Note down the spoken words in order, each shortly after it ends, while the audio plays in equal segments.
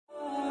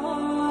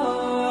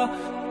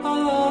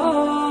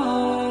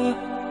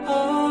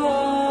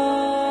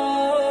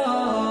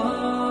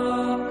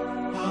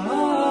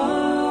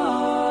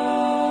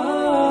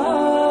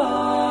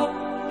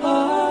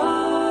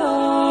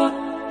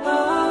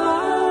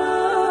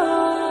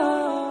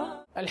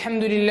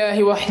الحمد لله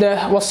وحده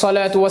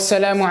والصلاة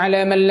والسلام على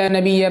من لا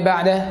نبي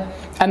بعده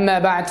أما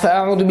بعد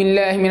فأعوذ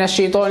بالله من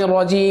الشيطان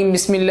الرجيم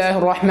بسم الله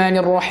الرحمن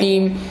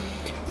الرحيم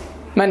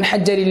من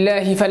حج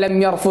لله فلم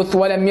يرفث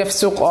ولم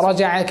يفسق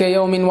رجع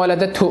كيوم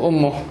ولدته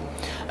أمه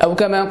أو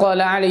كما قال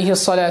عليه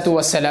الصلاة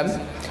والسلام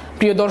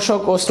প্রিয়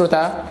দর্শক ও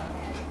শ্রোতা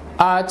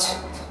আজ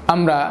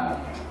আমরা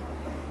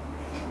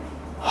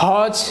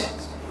হজ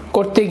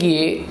করতে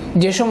গিয়ে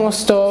যে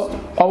সমস্ত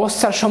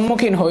অবস্থার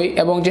সম্মুখীন হই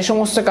এবং যে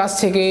সমস্ত কাজ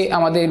থেকে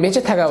আমাদের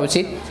বেঁচে থাকা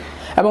উচিত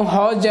এবং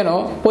হজ যেন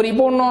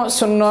পরিপূর্ণ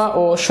সুন্নাহ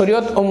ও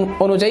শরীয়ত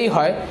অনুযায়ী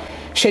হয়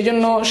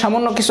সেজন্য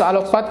সামান্য কিছু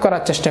আলোকপাত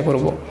করার চেষ্টা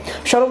করব।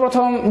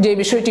 সর্বপ্রথম যে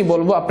বিষয়টি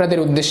বলবো আপনাদের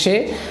উদ্দেশ্যে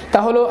তা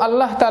হলো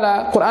আল্লাহ তাআলা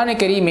কোরআনে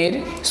কারীমের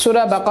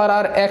সূরা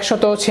বাকারার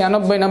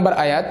 196 নম্বর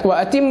আয়াত ওয়া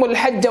আতিমুল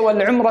হজ্জ ওয়াল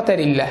উমরাতা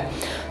লিল্লাহ,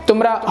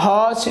 তোমরা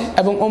হজ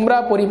এবং উমরা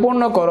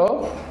পরিপূর্ণ করো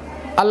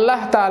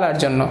আল্লাহ তাআলার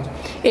জন্য।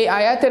 এই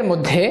আয়াতের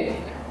মধ্যে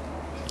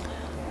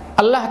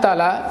আল্লাহ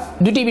তাআলা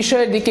দুটি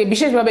বিষয়ের দিকে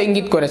বিশেষভাবে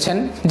ইঙ্গিত করেছেন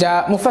যা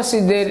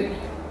মুফাসসিরদের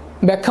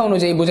ব্যাখ্যা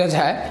অনুযায়ী বোঝা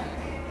যায়।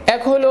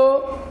 এক হলো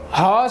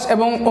হজ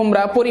এবং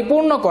উমরা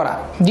পরিপূর্ণ করা,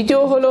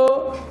 দ্বিতীয় হলো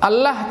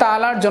আল্লাহ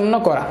তাআলার জন্য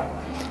করা।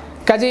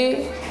 কাজে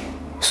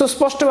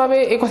সুস্পষ্টভাবে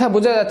এই কথা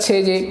বোঝা যাচ্ছে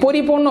যে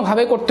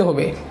পরিপূর্ণভাবে করতে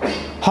হবে।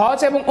 হজ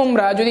এবং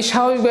উমরা যদি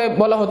স্বাভাবিকভাবে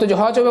বলা হতো যে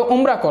হজ এবং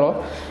উমরা করো,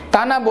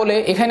 তা না বলে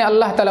এখানে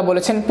আল্লাহ তাআলা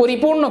বলেছেন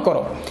পরিপূর্ণ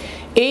করো।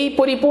 এই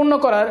পরিপূর্ণ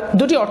করার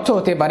দুটি অর্থ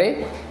হতে পারে।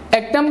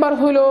 এক নাম্বার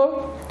হলো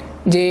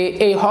যে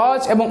এই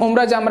হজ এবং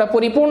উমরা যে আমরা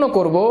পরিপূর্ণ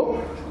করব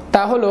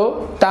তা হলো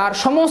তার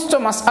সমস্ত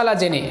মাসআলা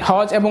জেনে,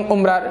 হজ এবং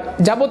উমরার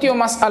যাবতীয়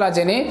মাসআলা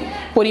জেনে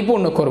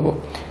পরিপূর্ণ করব।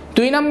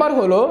 দুই নাম্বার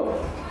হলো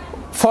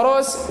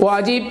ফরজ,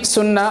 ওয়াজিব,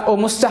 সুন্নাহ ও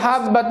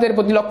মুস্তাহাবাতের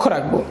প্রতি লক্ষ্য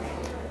রাখব।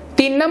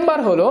 তিন নাম্বার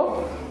হলো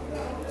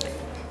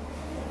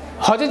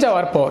হজে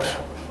যাওয়ার পর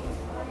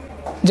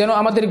যেন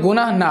আমাদের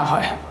গুনাহ না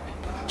হয়,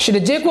 সেটা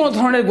যে কোনো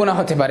ধরনের গুনাহ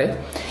হতে পারে।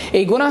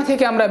 এই গুনাহ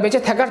থেকে আমরা বেঁচে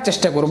থাকার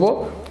চেষ্টা করব,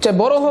 চাই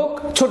বড় হোক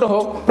ছোট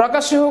হোক,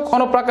 প্রকাশ্যে হোক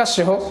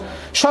অনপ্রকাশ্যে হোক,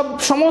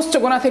 সমস্ত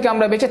গুনাহ থেকে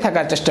আমরা বেঁচে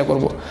থাকার চেষ্টা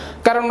করব।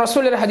 কারণ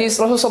রাসূলের হাদিস,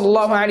 রাসূল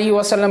সাল্লাল্লাহু আলাইহি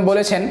ওয়াসাল্লাম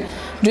বলেছেন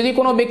যদি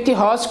কোনো ব্যক্তি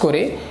হজ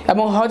করে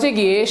এবং হজে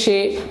গিয়ে সে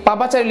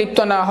পাপাচারে লিপ্ত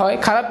না হয়,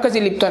 খারাপ কাজে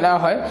লিপ্ত না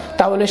হয়,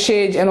 তাহলে সে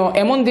যেন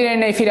এমন দিনের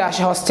ন্যায় ফিরে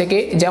আসে হজ থেকে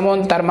যেমন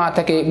তার মা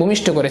তাকে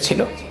ভূমিষ্ঠ করেছিল।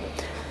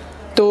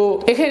 তো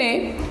এখানে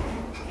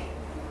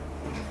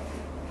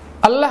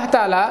আল্লাহ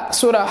তাআলা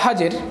সূরা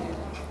হজের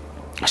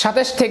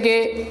 27 থেকে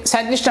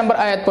 37 নম্বর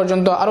আয়াত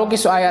পর্যন্ত আরও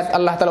কিছু আয়াত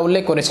আল্লাহ তাআলা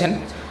উল্লেখ করেছেন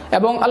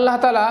এবং আল্লাহ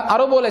তাআলা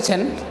আরও বলেছেন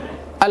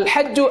আল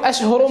হজ্জু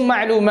আশহুরুম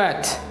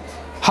মা'লুমাত,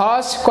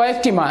 হজ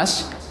কয়েকটি মাস।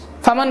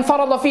 ফামান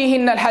ফারাদা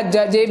ফীহিন্নাল হজ্জ,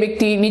 যে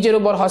ব্যক্তি নিজের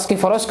উপর হজকে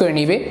ফরজ করে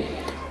নেবে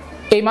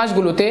এই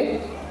মাসগুলোতে,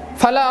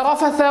 ফালা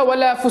রাফাসা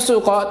ওয়ালা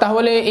ফুসুকা,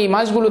 তাহলে এই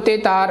মাসগুলোতে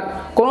তার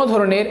কোনো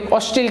ধরনের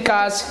অশ্লীল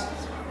কাজ,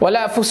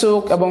 ওয়ালা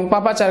ফুসুক এবং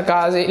পাপাচার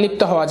কাজে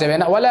লিপ্ত হওয়া যাবে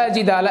না, ওয়ালা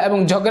জিদালা এবং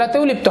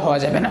ঝগড়াতেও লিপ্ত হওয়া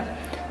যাবে না।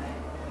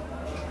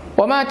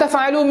 ওয়ামা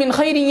তাফআলু মিন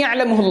খাইরিন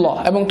ইয়ালামুহুল্লাহ,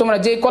 এবং তোমরা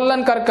যে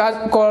কল্যাণকর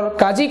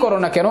কাজই করো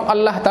না কেন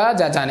আল্লাহ তাআলা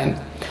যা জানেন।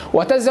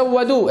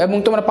 ওয়াতাযাওয়াদু, এবং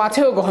তোমরা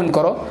পাথেয় গ্রহণ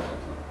করো।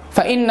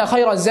 ফাইন্না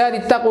খায়রাজ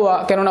যাদিত তাকওয়া,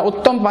 কেননা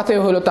উত্তম পাথেয়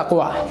হলো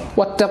তাকওয়া।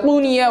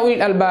 ওয়াত্তাকুনি ইয়া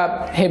উলিল আলবাব,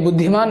 হে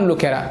বুদ্ধিমান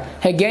লোকেরা,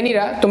 হে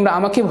জ্ঞানীরা, তোমরা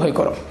আমাকে ভয়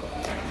করো।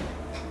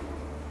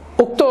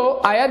 উক্ত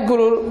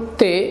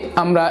আয়াতগুলোতে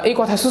আমরা এই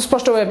কথা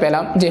সুস্পষ্টভাবে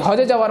পেলাম যে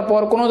হজে যাওয়ার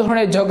পর কোনো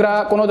ধরনের ঝগড়া,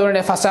 কোনো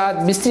ধরনের ফাসাদ,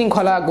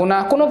 বিশৃঙ্খলা,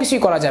 গুনাহ কোনো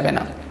কিছুই করা যাবে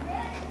না।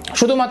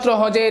 শুধুমাত্র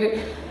হজের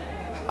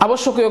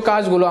আবশ্যকীয়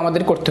কাজগুলো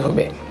আমাদের করতে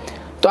হবে।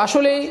 তো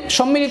আসলে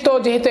সম্মিলিত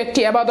যেহেতু একটি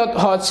ইবাদত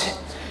হজ,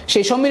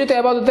 সেই সম্মিলিত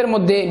ইবাদতের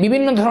মধ্যে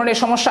বিভিন্ন ধরনের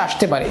সমস্যা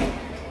আসতে পারে।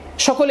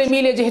 সকলে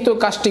মিলে যেহেতু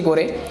কাজটি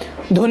করে,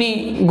 ধনী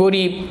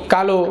গরিব,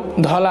 কালো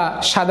ধলা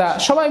সাদা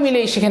সবাই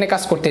মিলেই সেখানে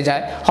কাজ করতে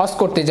যায়, হজ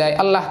করতে যায়,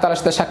 আল্লাহ তাআলার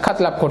সাথে সাক্ষাৎ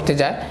লাভ করতে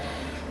যায়,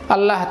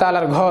 আল্লাহ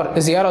তাআলার ঘর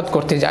জিয়ারত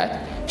করতে যায়।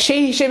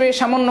 সেই হিসেবে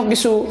সামান্য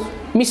কিছু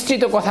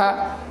মিশ্রিত কথা,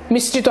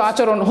 মিশ্রিত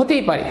আচরণ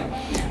হতেই পারে,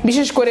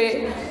 বিশেষ করে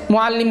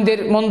মুআল্লিমদের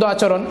মন্দ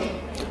আচরণ,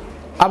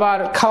 আবার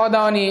খাওয়া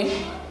দাওয়া নিয়ে,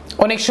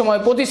 অনেক সময়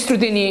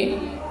প্রতিশ্রুতি নিয়ে।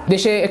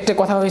 দেশে একটা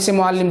কথা হয়েছে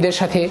মুআল্লিমদের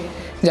সাথে,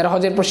 যারা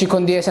হজের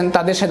প্রশিক্ষণ দিয়েছেন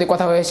তাদের সাথে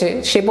কথা হয়েছে,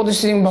 সেই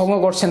প্রতিশ্রুতি ভঙ্গ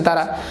করছেন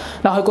তারা,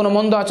 না হয় কোনো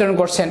মন্দ আচরণ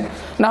করছেন,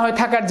 না হয়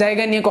থাকার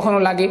জায়গা নিয়ে কখনো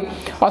লাগে,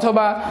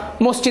 অথবা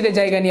মসজিদের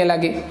জায়গা নিয়ে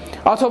লাগে,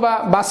 অথবা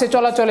বাসে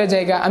চলাচলের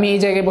জায়গা, আমি এই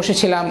জায়গায়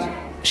বসেছিলাম,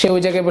 সে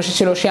ওই জায়গায়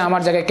বসেছিল, সে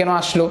আমার জায়গায় কেন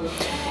আসলো।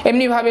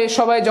 এমনিভাবে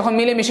সবাই যখন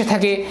মিলেমিশে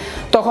থাকে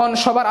তখন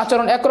সবার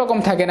আচরণ একরকম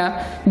থাকে না,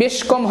 বেশ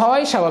কম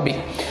হওয়াই স্বাভাবিক।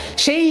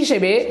 সেই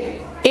হিসেবে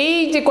এই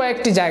যে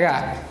কয়েকটি জায়গা,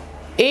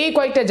 এই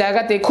কয়েকটা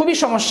জায়গাতে খুবই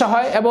সমস্যা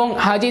হয় এবং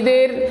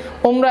হাজিদের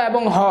উমরা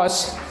এবং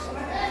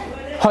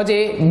হজে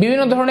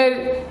বিভিন্ন ধরনের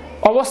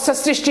অবস্থা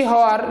সৃষ্টি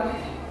হওয়ার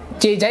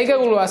যে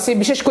জায়গাগুলো আছে,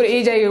 বিশেষ করে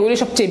এই জায়গাগুলি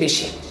সবচেয়ে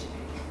বেশি।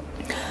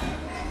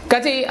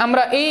 কাজেই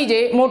আমরা এই যে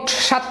মোট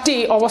 7টি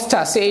অবস্থা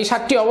আছে, এই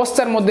 7টি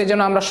অবস্থার মধ্যে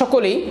যেন আমরা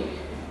সকলেই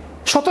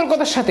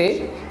সতর্কতার সাথে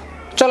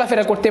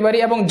চলাফেরা করতে পারি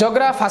এবং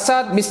ঝগড়া,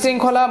 ফাসাদ,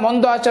 বিশৃঙ্খলা,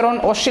 মন্দ আচরণ,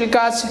 অশ্লীল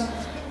কাজ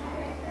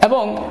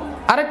এবং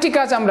আরেকটি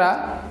কাজ আমরা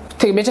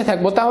থেকে বেঁচে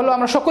থাকবো, তাহলে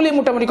আমরা সকলেই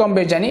মোটামুটি কম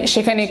বেশ জানি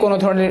সেখানে কোনো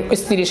ধরনের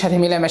স্ত্রীর সাথে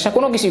মেলামেশা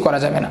কোনো কিছুই করা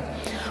যাবে না।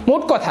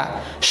 মোট কথা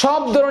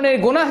সব ধরনের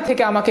গুনাহ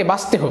থেকে আমাকে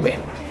বাঁচতে হবে।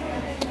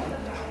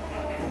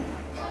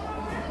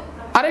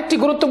 আরেকটি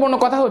গুরুত্বপূর্ণ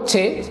কথা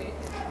হচ্ছে,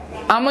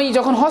 আমি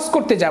যখন হজ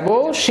করতে যাব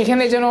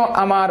সেখানে যেন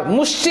আমার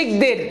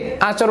মুশরিকদের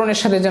আচরণের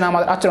সাথে যেন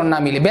আমার আচরণ না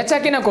মিলে। বেচা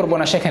কেনা করবো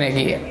না সেখানে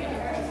গিয়ে।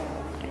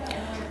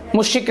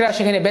 মুশরিকরা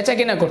সেখানে বেচা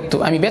কেনা করতো,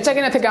 আমি বেচা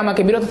কেনা থেকে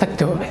আমাকে বিরত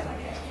থাকতে হবে।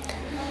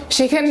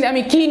 সেখানে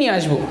আমি কি নিয়ে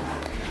আসবো?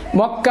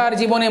 মক্কার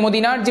জীবনে,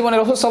 মদিনার জীবনে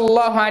রাসূল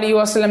সাল্লাল্লাহু আলাইহি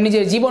ওয়াসাল্লাম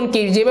নিজের জীবনকে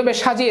যেভাবে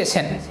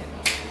সাজিয়েছেন,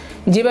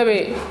 যেভাবে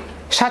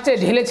সাঁচে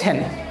ঢেলেছেন,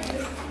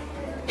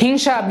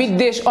 হিংসা,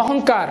 বিদ্বেষ,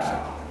 অহংকার,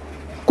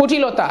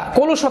 কুটিলতা,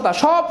 কলুষতা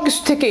সব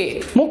কিছু থেকে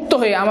মুক্ত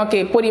হয়ে আমাকে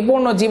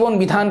পরিপূর্ণ জীবন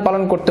বিধান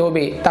পালন করতে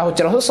হবে। তা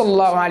হচ্ছে রাসূল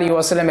সাল্লাল্লাহু আলাইহি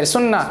ওয়াসাল্লামের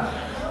সুন্নাহ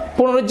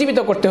পুনরুজ্জীবিত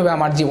করতে হবে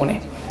আমার জীবনে।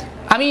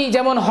 আমি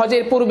যেমন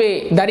হজের পূর্বে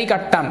দাড়ি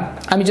কাটতাম,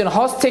 আমি যেন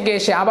হজ থেকে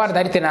এসে আবার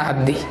দাড়িতে না হাত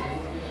দিই।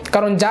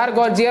 কারণ যার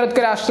ঘর জিয়ারত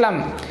করে আসলাম,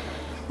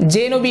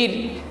 যে নবীর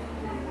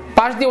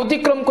পাশ দিয়ে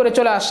অতিক্রম করে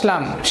চলে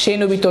আসলাম, সেই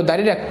নবী তো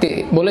দাড়ি রাখতে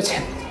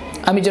বলেছেন।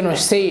 আমি যেন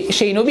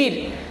সেই নবীর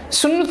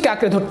সুন্নতকে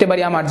আঁকড়ে ধরতে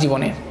পারি আমার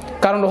জীবনে।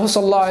 কারণ রাসূল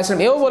সাল্লাল্লাহু আলাইহি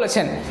ওয়াসাল্লাম এও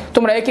বলেছেন,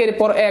 তোমরা একের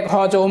পর এক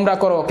হজ ও উমরা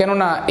করো,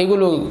 কেননা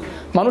এগুলো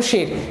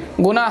মানুষের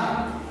গুনাহ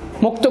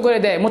মুক্ত করে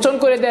দেয়, মোচন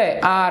করে দেয়,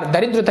 আর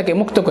দারিদ্রতাকে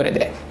মুক্ত করে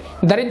দেয়,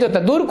 দারিদ্রতা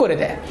দূর করে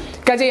দেয়।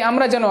 কাজেই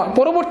আমরা যেন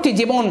পরবর্তী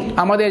জীবন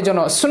আমাদের যেন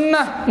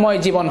সুন্নাহময়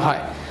জীবন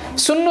হয়,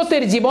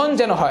 সুন্নতের জীবন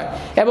যেন হয়,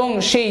 এবং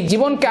সেই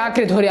জীবনকে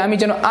আঁকড়ে ধরে আমি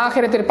যেন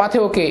আখিরাতের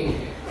পাথেয়কে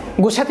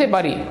গোছাতে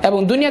পারি এবং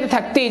দুনিয়াতে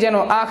থাকতেই যেন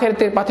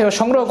আখিরাতের পাথেয়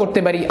সংগ্রহ করতে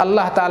পারি।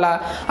 আল্লাহ তাআলা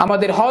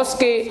আমাদের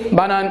হজকে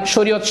বানান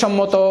শরীয়ত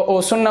সম্মত ও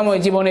সুন্নাহময়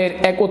জীবনের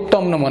এক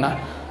উত্তম নমুনা।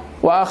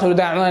 ওয়া আখিরু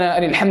দা'ওয়ানা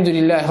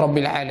আলহামদুলিল্লাহি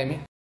রাব্বিল আলামিন।